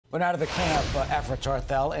Well, now to the cleanup efforts,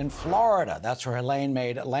 Arthel, in Florida. That's where Helene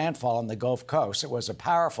made landfall on the Gulf Coast. It was a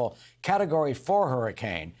powerful Category 4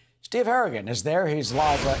 hurricane. Steve Harrigan is there. He's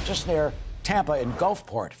live just near Tampa in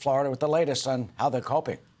Gulfport, Florida, with the latest on how they're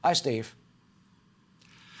coping. Hi, Steve.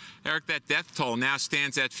 Eric, that death toll now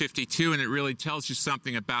stands at 52, and it really tells you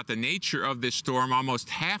something about the nature of this storm. Almost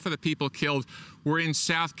half of the people killed were in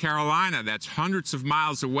South Carolina. That's hundreds of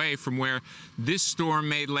miles away from where this storm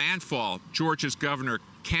made landfall. Georgia's Governor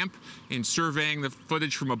Kemp, in surveying the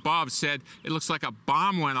footage from above, said it looks like a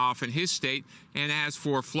bomb went off in his state. And as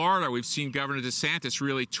for Florida, we've seen Governor DeSantis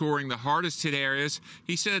really touring the hardest hit areas.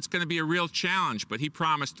 He said it's going to be a real challenge, but he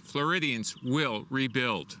promised Floridians will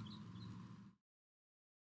rebuild.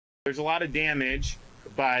 There's a lot of damage,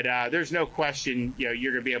 but there's no question, you're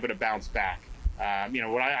going to be able to bounce back.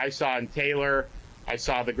 What I saw in Taylor, I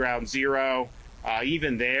saw the ground zero.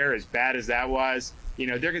 Even there, as bad as that was,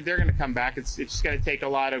 they're going to come back. It's just going to take a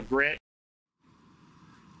lot of grit.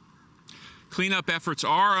 Cleanup efforts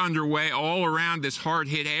are underway all around this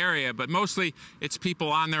hard-hit area, but mostly it's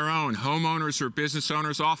people on their own, homeowners or business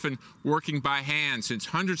owners, often working by hand, since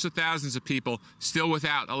hundreds of thousands of people still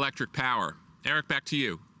without electric power. Eric, back to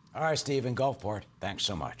you. All right, Steve in Gulfport, thanks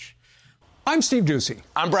so much. I'm Steve Ducey.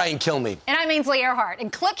 I'm Brian Kilmeade. And I'm Ainsley Earhart.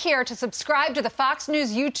 And click here to subscribe to the Fox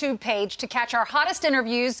News YouTube page to catch our hottest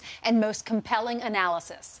interviews and most compelling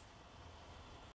analysis.